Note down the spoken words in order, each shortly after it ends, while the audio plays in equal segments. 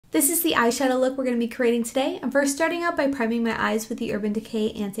This is the eyeshadow look we're going to be creating today. I'm first starting out by priming my eyes with the Urban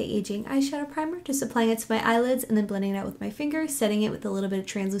Decay Anti-Aging Eyeshadow Primer, just applying it to my eyelids and then blending it out with my finger, setting it with a little bit of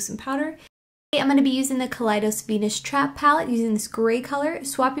translucent powder. I'm going to be using the Kaleidos Venus Trap palette, using this gray color,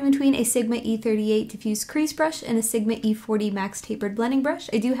 swapping between a Sigma E38 Diffuse Crease Brush and a Sigma E40 Max Tapered Blending Brush.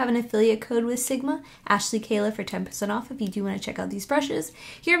 I do have an affiliate code with Sigma, Ashley Kayla, for 10% off if you do want to check out these brushes.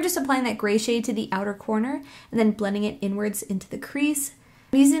 Here I'm just applying that gray shade to the outer corner and then blending it inwards into the crease.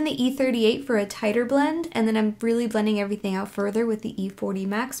 I'm using the E38 for a tighter blend, and then I'm really blending everything out further with the E40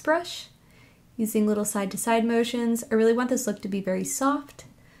 Max brush, using little side-to-side motions. I really want this look to be very soft,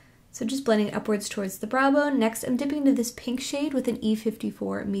 so just blending it upwards towards the brow bone. Next, I'm dipping into this pink shade with an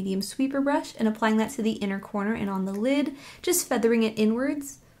E54 medium sweeper brush and applying that to the inner corner and on the lid, just feathering it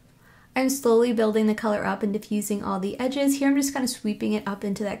inwards. I'm slowly building the color up and diffusing all the edges. Here I'm just kind of sweeping it up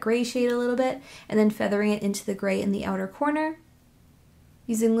into that gray shade a little bit, and then feathering it into the gray in the outer corner,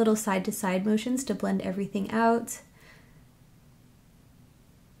 using little side-to-side motions to blend everything out.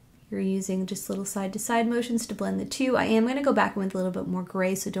 You're using just little side-to-side motions to blend the two. I am going to go back with a little bit more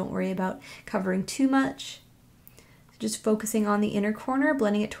gray, so don't worry about covering too much. Just focusing on the inner corner,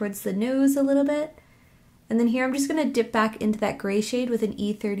 blending it towards the nose a little bit. And then here I'm just going to dip back into that gray shade with an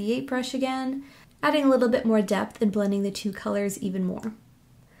E38 brush again, adding a little bit more depth and blending the two colors even more.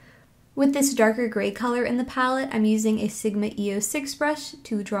 With this darker gray color in the palette, I'm using a Sigma E06 brush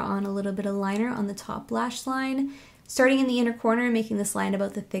to draw on a little bit of liner on the top lash line, starting in the inner corner and making this line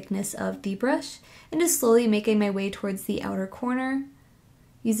about the thickness of the brush, and just slowly making my way towards the outer corner,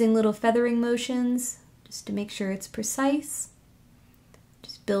 using little feathering motions just to make sure it's precise,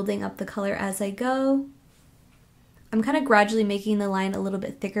 just building up the color as I go. I'm kind of gradually making the line a little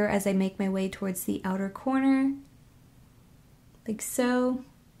bit thicker as I make my way towards the outer corner, like so.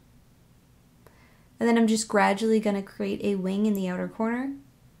 And then I'm just gradually going to create a wing in the outer corner.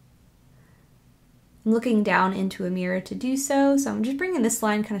 I'm looking down into a mirror to do so, so I'm just bringing this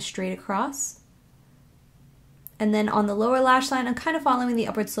line kind of straight across. And then on the lower lash line, I'm kind of following the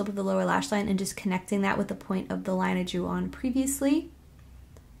upward slope of the lower lash line and just connecting that with the point of the line I drew on previously.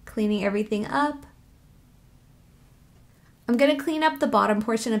 Cleaning everything up. I'm going to clean up the bottom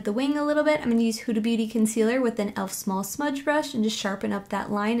portion of the wing a little bit. I'm going to use Huda Beauty Concealer with an e.l.f. Small Smudge Brush and just sharpen up that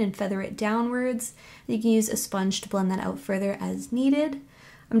line and feather it downwards. You can use a sponge to blend that out further as needed.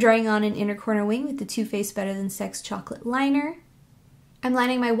 I'm drawing on an inner corner wing with the Too Faced Better Than Sex Chocolate Liner. I'm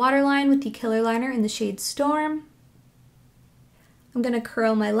lining my waterline with the Killer Liner in the shade Storm. I'm going to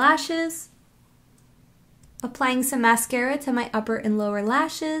curl my lashes, applying some mascara to my upper and lower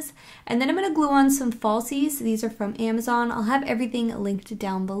lashes, and then I'm going to glue on some falsies. These are from Amazon. I'll have everything linked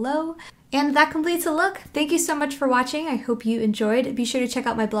down below. And that completes the look. Thank you so much for watching. I hope you enjoyed. Be sure to check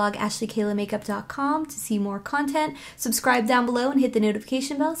out my blog, ashleykaylaamakeup.com, to see more content. Subscribe down below and hit the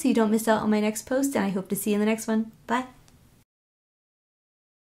notification bell so you don't miss out on my next post, and I hope to see you in the next one. Bye!